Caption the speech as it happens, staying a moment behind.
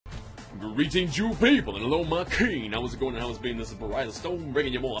Greetings, you people, and hello, my king. How's it going and how's it been? This is Briarstone,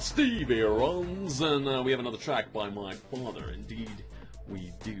 bringing you more Stevie runs, and we have another track by my father. Indeed,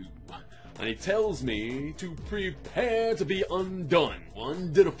 we do. And he tells me to prepare to be undone,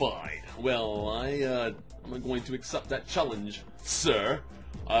 undidified. Well, I'm going to accept that challenge, sir.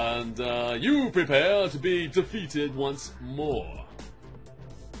 And you prepare to be defeated once more.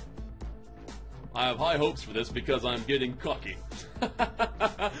 I have high hopes for this because I'm getting cocky.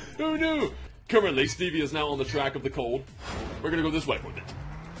 Who knew? Currently, Stevie is now on the track of the cold. We're gonna go this way with it.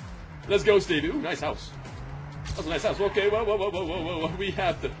 Let's go, Stevie. Ooh, nice house. That's a nice house. Okay, whoa. We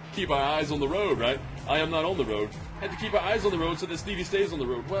have to keep our eyes on the road, right? I am not on the road. Have to keep our eyes on the road so that Stevie stays on the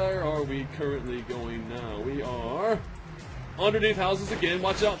road. Where are we currently going now? We are underneath houses again.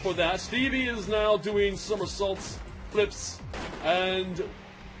 Watch out for that. Stevie is now doing somersaults, flips, and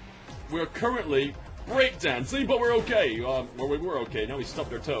we're currently breakdancing, but we're okay. Well, we were okay. Now we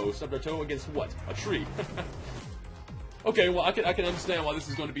stubbed our toe. Stubbed our toe against what? A tree. Okay, well, I can understand why this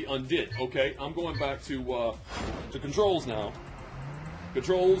is going to be undid. Okay, I'm going back to controls now.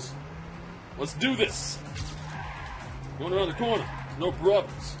 Controls. Let's do this. Going around the corner. No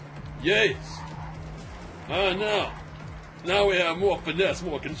problems. Yes. Now we have more finesse,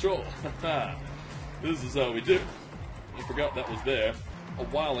 more control. This is how we do. I forgot that was there a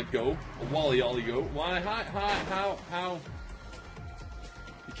while ago, a while ago. Why? How?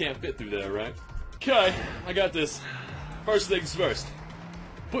 You can't fit through there, right? Okay, I got this. First things first.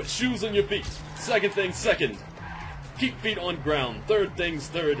 Put shoes on your feet. Second thing, second. Keep feet on ground. Third things,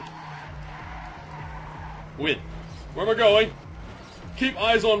 third. Win. Where am I going? Keep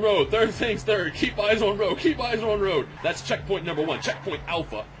eyes on road. Third things, third. Keep eyes on road. Keep eyes on road. That's checkpoint number 1. Checkpoint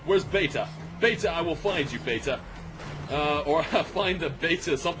Alpha. Where's Beta? Beta, I will find you, Beta. Or I find the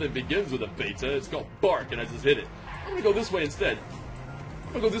beta, something begins with a beta. It's called bark, and I just hit it. I'm gonna go this way instead.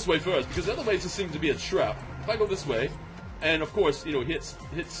 I'm gonna go this way first, because the other way just seems to be a trap. If I go this way, and of course, you know, hit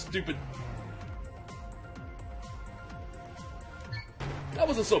stupid. That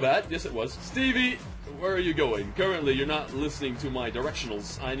wasn't so bad. Yes, it was. Stevie, where are you going? Currently, you're not listening to my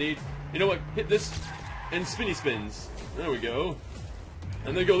directionals. I need, you know what? Hit this and spinny spins. There we go.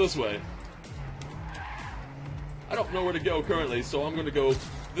 And then go this way. I don't know where to go currently, so I'm gonna go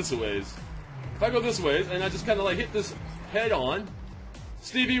this ways. If I go this ways, and I just kind of like hit this head on,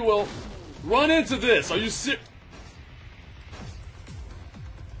 Stevie will run into this. Are you serious?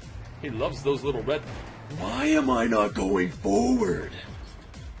 He loves those little red. Why am I not going forward?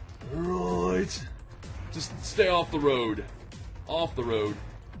 Right. Just stay off the road. Off the road.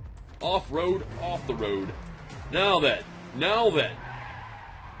 Off road, off the road. Now then. Now then.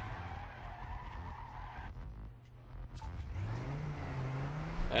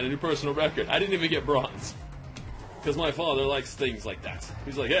 And a new personal record. I didn't even get bronze. Because my father likes things like that.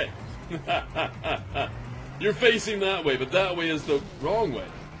 He's like, hey, you're facing that way, but that way is the wrong way.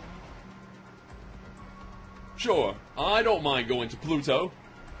 Sure, I don't mind going to Pluto.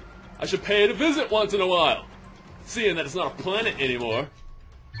 I should pay it a visit once in a while. Seeing that it's not a planet anymore.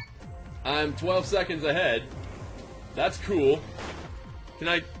 I'm 12 seconds ahead. That's cool. Can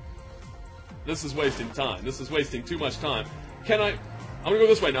I... This is wasting time. This is wasting too much time. Can I... I'm gonna go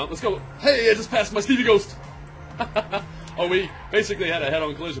this way now. Let's go. Hey, I just passed my Stevie Ghost. Oh, we basically had a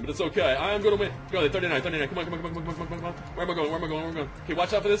head-on collision, but it's okay. I am gonna win. Go there, 39. Come on. Where am I going? Okay,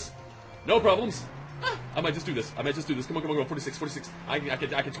 watch out for this. No problems. I might just do this. Come on. 46. I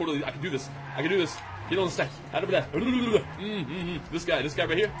can totally, I can do this. Get on the stack. Out of that. This guy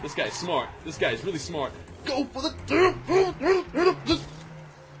right here. This guy is smart. This guy is really smart. Go for the...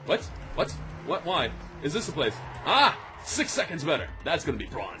 What? Why? Is this the place? 6 seconds better. That's gonna be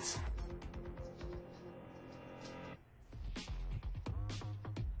bronze.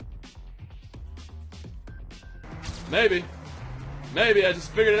 Maybe. I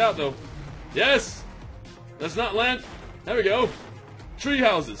just figured it out though. Yes! Let's not land. There we go. Tree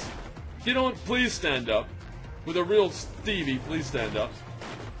houses. You know what? Please stand up. With a real Stevie, please stand up.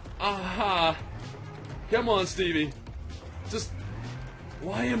 Aha! Come on, Stevie. Just...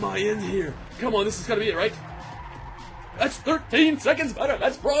 Why am I in here? Come on, this is gotta be it, right? That's 13 seconds better.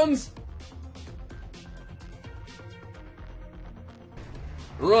 That's bronze.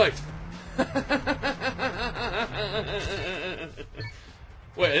 Right. Wait,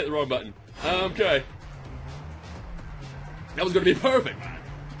 I hit the wrong button. Okay. That was going to be perfect.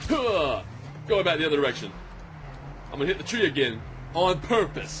 Going back the other direction. I'm going to hit the tree again. On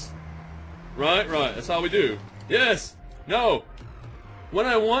purpose. Right. That's how we do. Yes. No. When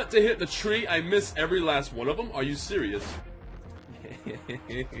I want to hit the tree, I miss every last one of them. Are you serious?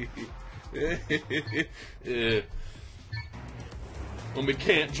 when we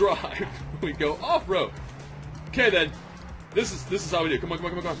can't drive. We go off-road. Okay, then. This is how we do. Come on, come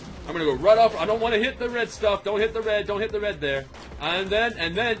on, come on, come on. I'm gonna go right off. I don't want to hit the red stuff. Don't hit the red. Don't hit the red there. And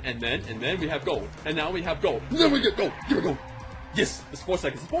then we have gold. And now we have gold. And then we get gold. Give me gold. Yes, it's 4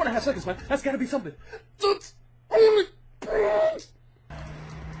 seconds. 4.5 seconds, man. That's gotta be something. That's only.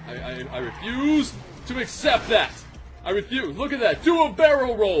 I refuse to accept that. I refuse. Look at that. Do a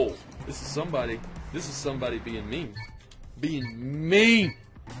barrel roll. This is somebody. This is somebody being mean. Being mean.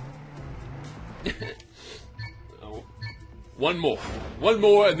 Oh. One more,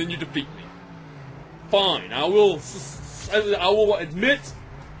 and then you defeat me. Fine. I will admit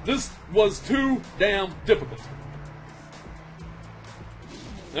this was too damn difficult.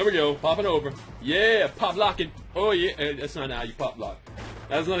 There we go. Popping over. Yeah, pop locking. Oh yeah. That's not how you pop lock.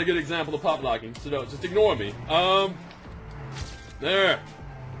 That's not a good example of pop locking. So don't, just ignore me. There.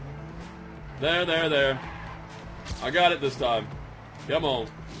 There. I got it this time. Come on.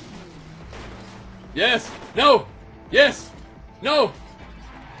 Yes. No. Yes. No.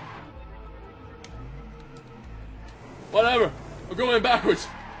 Whatever. We're going backwards.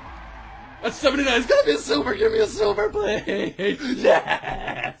 That's 79. It's gotta be a silver. Give me a silver, please.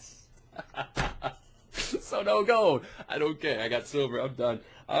 Yes. So no gold. I don't care. I got silver. I'm done.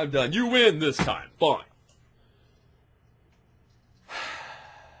 I'm done. You win this time. Fine.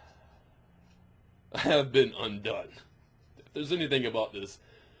 I have been undone. If there's anything about this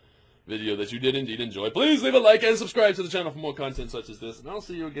video that you did indeed enjoy, please leave a like and subscribe to the channel for more content such as this. And I'll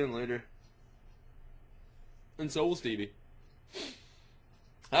see you again later. And so will Stevie.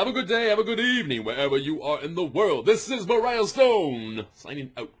 Have a good day, have a good evening, wherever you are in the world. This is Briarstone,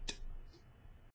 signing out.